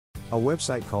A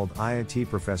website called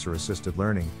IIT-PROFESSOR Assisted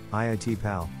Learning,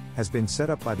 IIT-PAL, has been set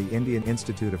up by the Indian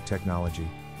Institute of Technology,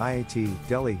 IIT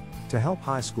Delhi, to help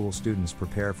high school students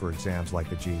prepare for exams like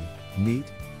the JEE, NEET,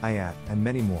 IIT, and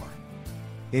many more.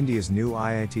 India's new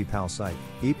IIT-PAL site,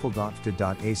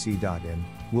 IIT-PAL.ac.in,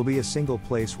 will be a single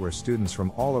place where students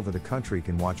from all over the country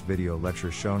can watch video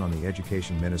lectures shown on the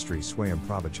Education Ministry's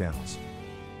Swayamprabha channels.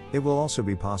 It will also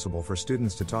be possible for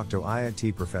students to talk to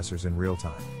IIT professors in real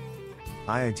time.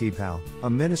 IIT-PAL, a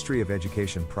Ministry of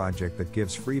Education project that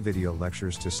gives free video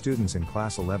lectures to students in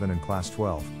Class 11 and Class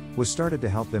 12, was started to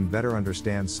help them better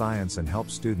understand science and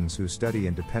help students who study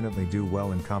independently do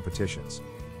well in competitions.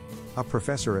 A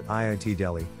professor at IIT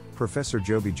Delhi, Professor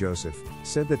Joby Joseph,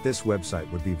 said that this website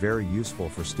would be very useful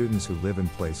for students who live in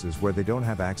places where they don't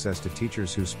have access to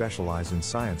teachers who specialize in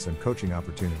science and coaching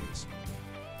opportunities.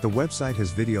 The website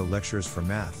has video lectures for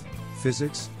math,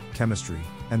 physics, chemistry,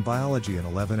 and biology in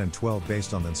 11 and 12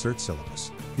 based on the NCERT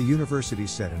syllabus, the university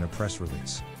said in a press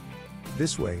release.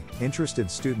 This way,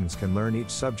 interested students can learn each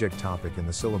subject topic in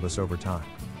the syllabus over time.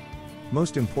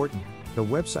 Most important, the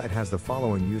website has the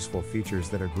following useful features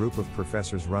that a group of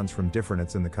professors runs from different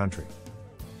IITs in the country.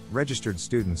 Registered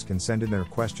students can send in their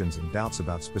questions and doubts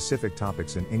about specific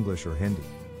topics in English or Hindi.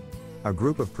 A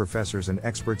group of professors and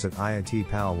experts at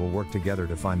IIT-PAL will work together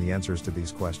to find the answers to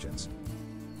these questions.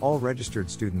 All registered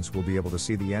students will be able to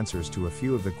see the answers to a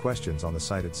few of the questions on the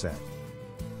site, it said.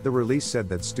 The release said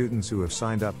that students who have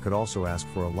signed up could also ask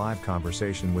for a live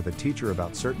conversation with a teacher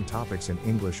about certain topics in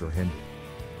English or Hindi.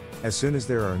 As soon as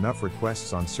there are enough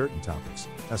requests on certain topics,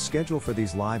 a schedule for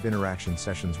these live interaction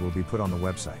sessions will be put on the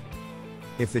website.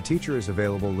 If the teacher is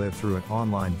available live through an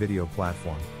online video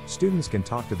platform, students can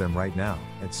talk to them right now,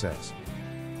 it says.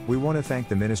 We want to thank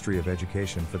the Ministry of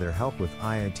Education for their help with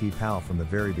IIT-PAL from the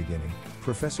very beginning,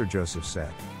 Professor Joseph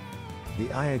said. The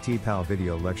IIT-PAL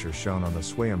video lectures shown on the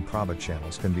Swayamprabha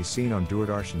channels can be seen on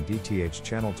Doordarshan DTH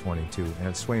channel 22 and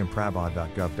at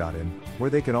swayamprabha.gov.in, where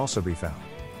they can also be found.